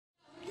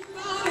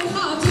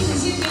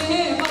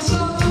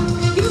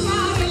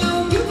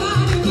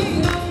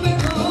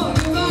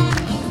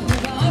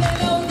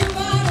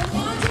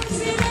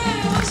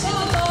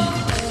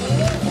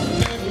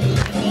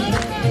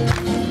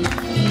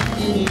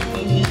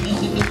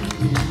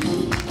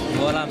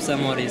Volám sa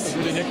Moris.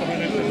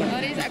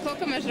 Moris, a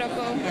koľko máš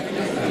rokov?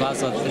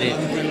 23.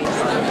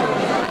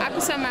 Ako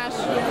sa máš?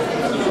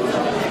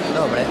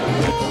 Dobre.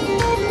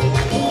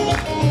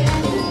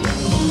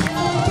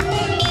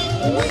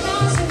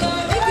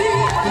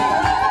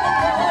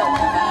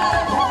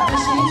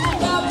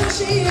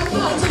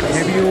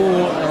 Have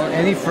you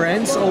any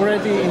friends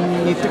already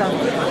in Nitra?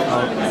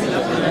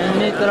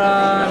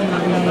 Nitra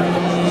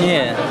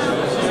nie,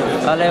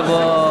 alebo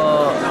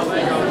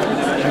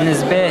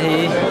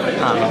nezbehy,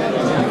 áno.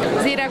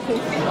 Z Iraku.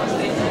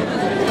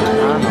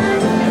 Áno.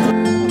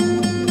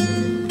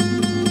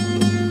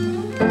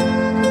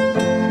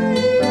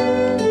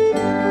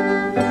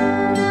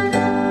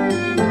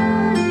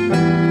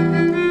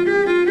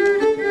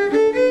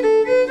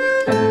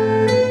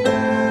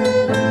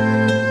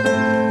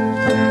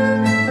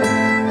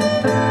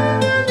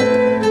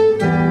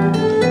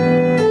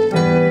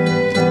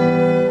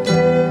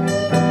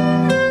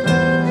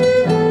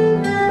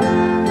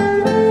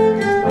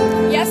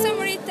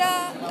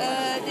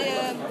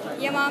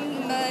 Mám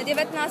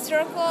 19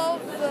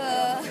 rokov,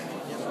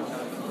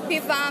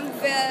 bývam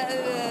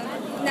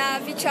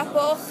na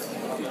Vyčapoch.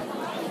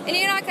 In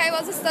Iraq I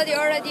was studying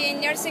already in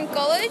nursing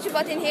college,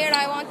 but in here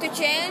I want to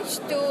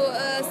change to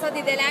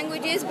study the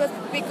languages, but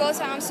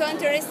because I'm so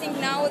interested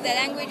now with the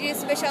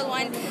languages, especially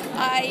when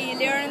I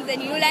learn the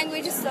new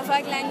languages,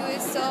 Slovak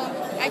language, so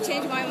I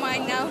changed my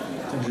mind now.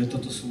 Takže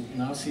toto sú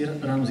Násir,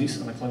 Ramzis,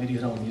 a na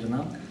klavíri hral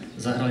Mirna.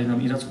 Zahrali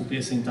nám irackú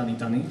pieseň Tani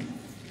Tani.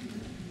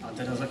 A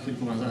teraz za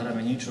chvíľku vám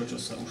zahráme niečo,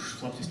 čo sa už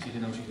chlapci stihli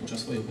naučiť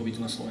počas svojho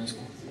pobytu na Slovensku.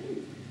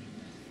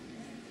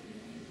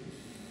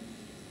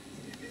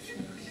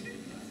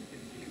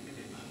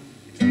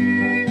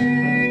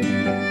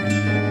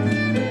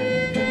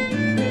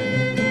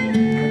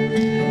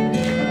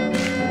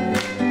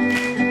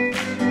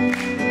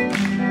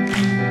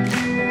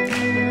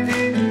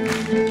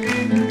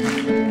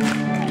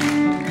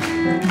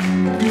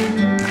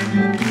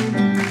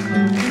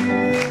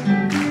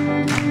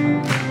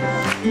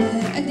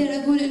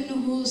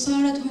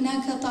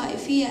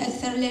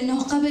 أكثر لأنه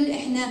قبل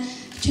إحنا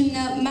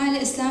كنا مع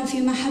الإسلام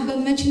في محبة،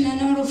 ما كنا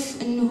نعرف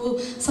إنه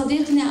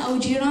صديقنا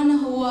أو جيرانه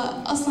هو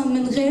أصلا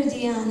من غير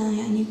ديانة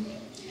يعني.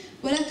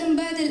 ولكن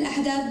بعد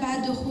الأحداث بعد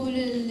دخول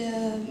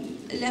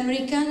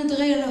الأمريكان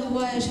تغير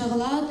هواية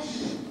شغلات،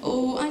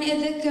 وأنا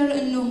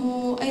أتذكر إنه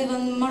أيضا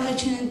مرة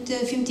كنت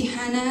في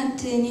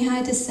امتحانات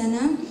نهاية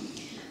السنة،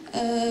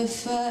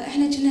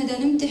 فإحنا كنا دا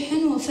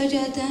نمتحن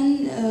وفجأة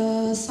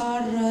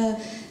صار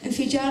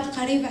انفجار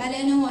قريب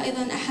علينا،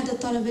 وأيضا أحد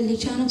الطلبة اللي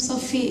كانوا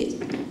بصفي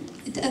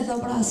تأذى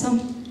براسه.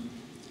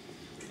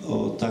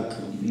 Tak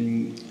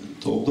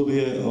to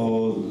obdobie,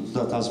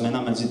 tá zmena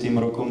medzi tým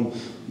rokom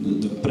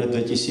pred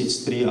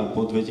 2003 a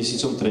po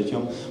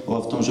 2003 bola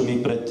v tom, že my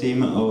pred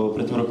tým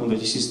rokom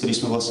 2003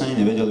 sme vlastne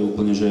ani nevedeli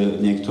úplne, že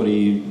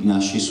niektorí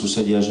naši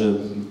susedia, že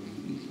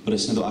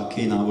presne do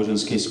akej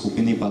náboženskej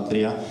skupiny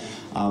patria.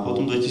 A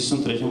potom v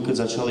 2003,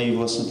 keď začali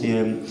vlastne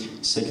tie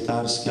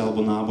sektárske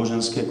alebo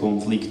náboženské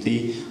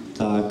konflikty,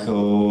 tak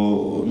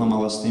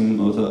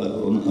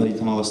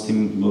Rita mala s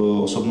tým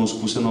osobnú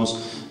skúsenosť,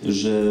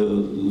 že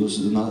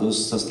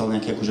sa stal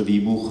nejaký akože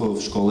výbuch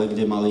v škole,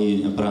 kde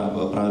mali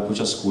práve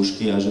počas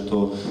skúšky a že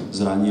to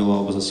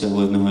zranilo alebo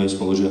zasiahlo jedného jej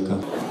spolužiaka.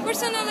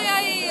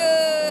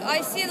 I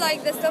see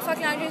like the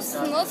Slovak language is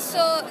not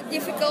so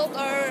difficult,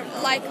 or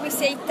like we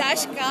say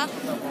tashka,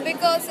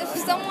 because if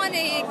someone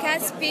can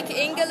speak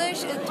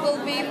English, it will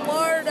be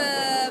more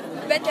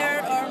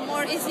better or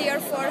more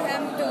easier for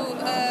him to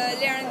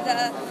learn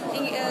the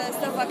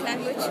Slovak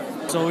language.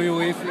 So you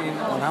live in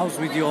a house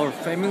with your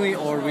family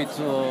or with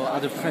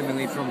other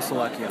family from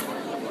Slovakia?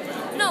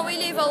 No,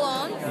 we live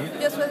alone,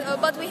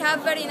 but we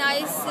have very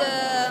nice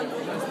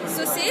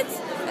sused.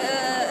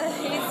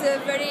 He's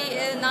very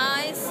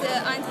nice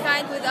and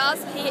kind with us.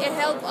 He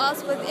helps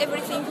us with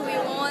everything we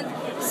want.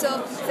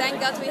 So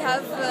thank God we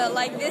have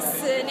like this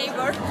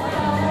neighbor.